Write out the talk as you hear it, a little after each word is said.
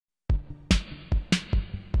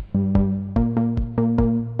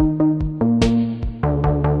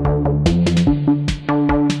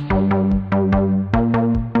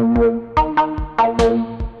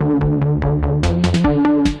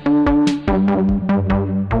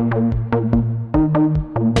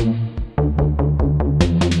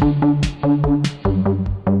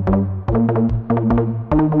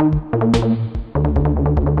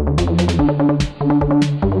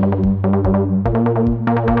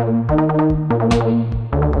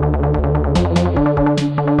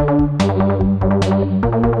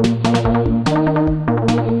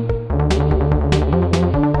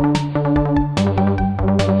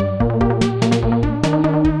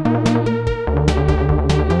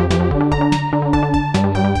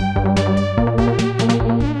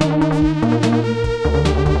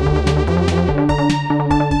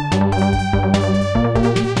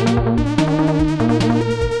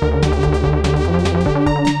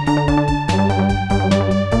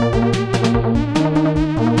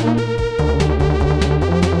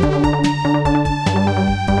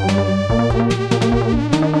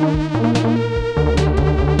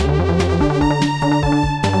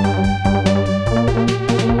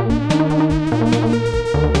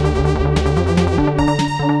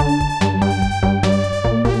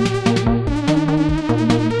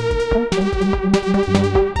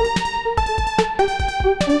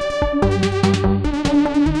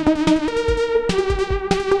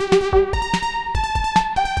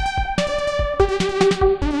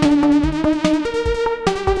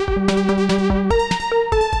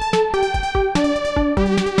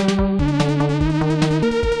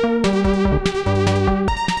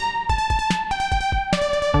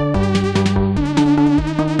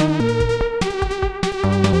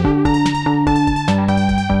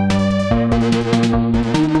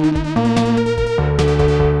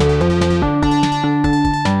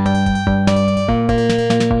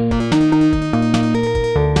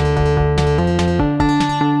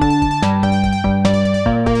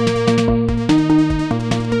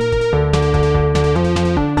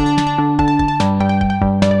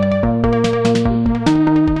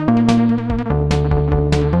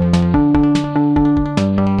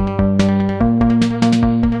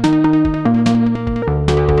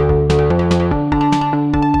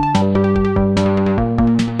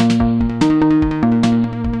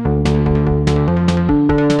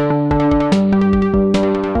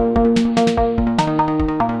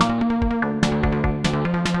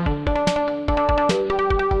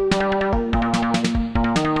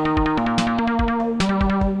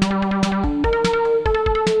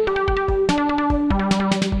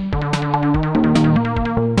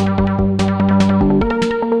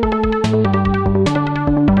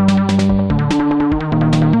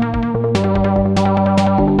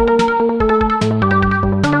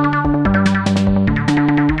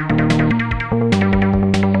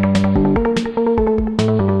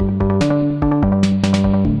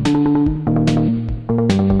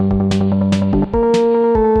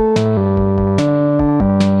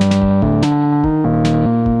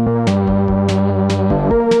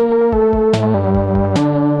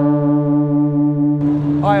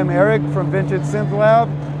from Vintage Synth Lab.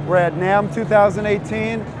 We're at NAMM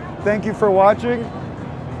 2018. Thank you for watching.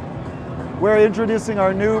 We're introducing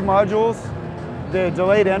our new modules, the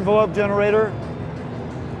delayed envelope generator.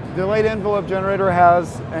 Delayed envelope generator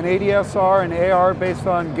has an ADSR and AR based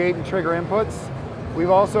on gate and trigger inputs. We've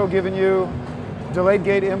also given you delayed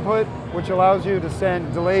gate input, which allows you to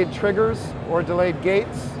send delayed triggers or delayed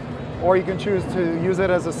gates, or you can choose to use it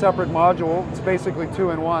as a separate module. It's basically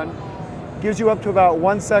 2-in-1. Gives you up to about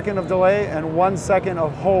 1 second of delay and 1 second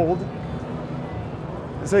of hold.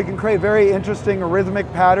 So you can create very interesting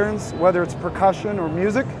rhythmic patterns, whether it's percussion or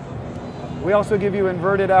music. We also give you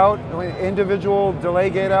inverted out, individual delay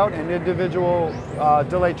gate out, and individual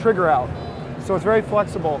delay trigger out. So it's very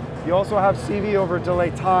flexible. You also have CV over delay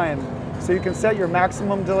time. So you can set your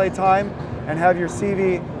maximum delay time and have your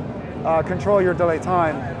CV control your delay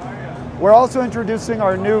time. We're also introducing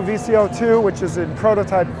our new VCO-2, which is in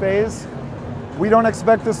prototype phase. We don't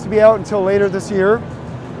expect this to be out until later this year.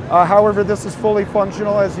 However, this is fully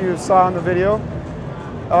functional, as you saw in the video.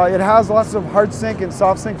 It has lots of hard sync and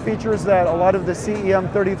soft sync features that a lot of the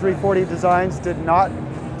CEM3340 designs did not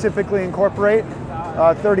typically incorporate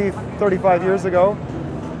 35 years ago.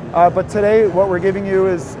 But today what we're giving you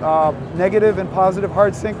is negative and positive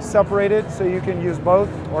hard sync separated, so you can use both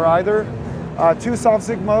or either. 2 soft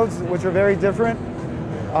sync modes, which are very different.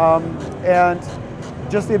 And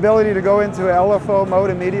just the ability to go into LFO mode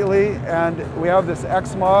immediately. And we have this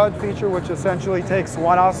X mod feature, which essentially takes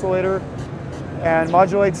one oscillator and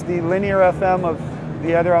modulates the linear FM of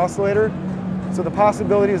the other oscillator. So the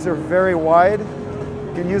possibilities are very wide.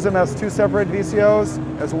 You can use them as 2 separate VCOs,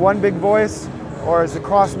 as 1 big voice, or as a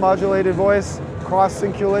cross-modulated voice,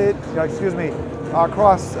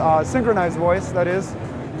 cross-synchronized voice, that is.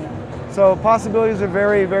 So possibilities are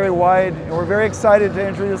very, very wide, and we're very excited to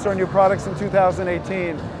introduce our new products in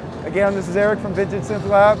 2018. Again, this is Eric from Vintage Synth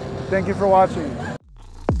Lab. Thank you for watching.